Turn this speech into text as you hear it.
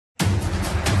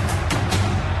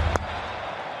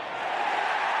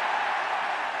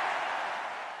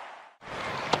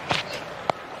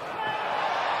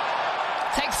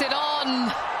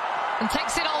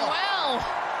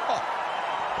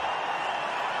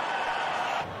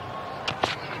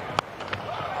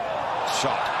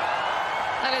shot.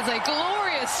 That is a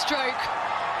glorious stroke.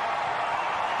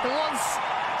 The one's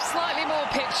slightly more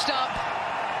pitched up.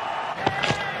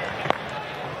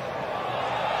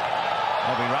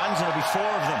 There'll be runs, and there'll be 4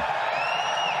 of them.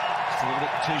 Just a little bit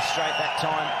too straight that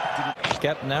time.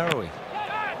 Gap narrowing.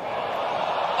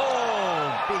 Oh,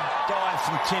 big dive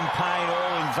from Tim Payne,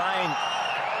 all in vain.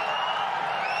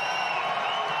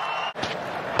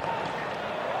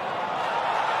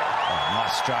 Oh,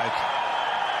 nice stroke.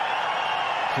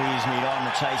 Kuzmid on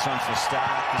the chase on for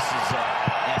Stark. This is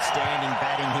outstanding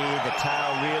batting here. The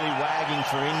tail really wagging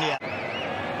for India.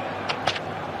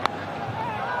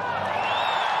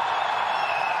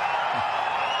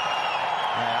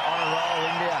 On a roll,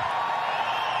 India.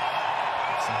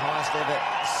 It's the highest ever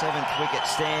 7th wicket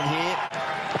stand here.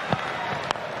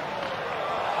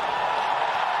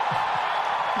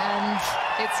 And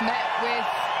it's met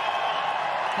with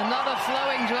another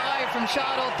flowing drive from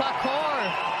Shardul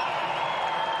Thakur.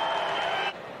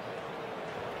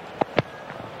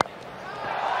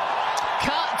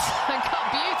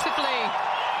 Cut beautifully.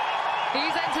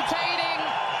 He's entertaining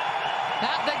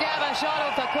at the Gabba,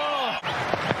 Shardul Thakur.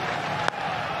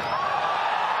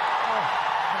 Oh,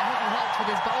 that hasn't helped with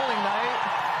his bowling though.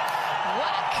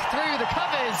 Whack through the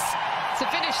covers to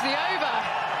finish the over.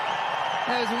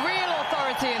 There was real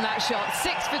authority in that shot.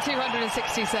 6 for 267.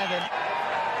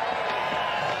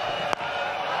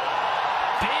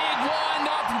 Big wind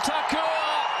up from Thakur.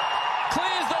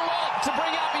 Clears the lot to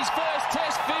bring up his first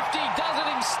Test 50. Does it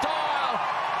in style.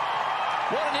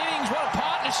 What an innings, what a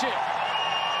partnership.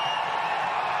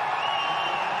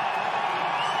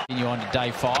 Continue on to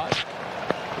day 5.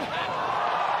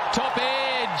 Top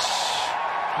edge.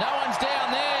 No one's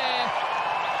down there.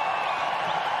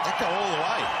 That go all the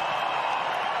way.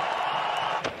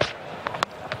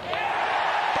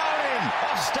 Bowling,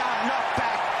 off start, knocked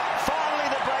back. Finally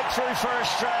the breakthrough for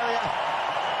Australia.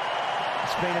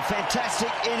 It's been a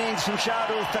fantastic innings from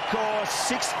Shardul Thakur,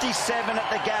 67 at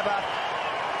the Gabba.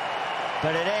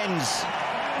 But it ends,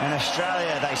 and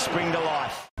Australia, they spring to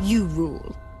life. You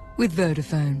rule with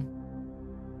Vodafone.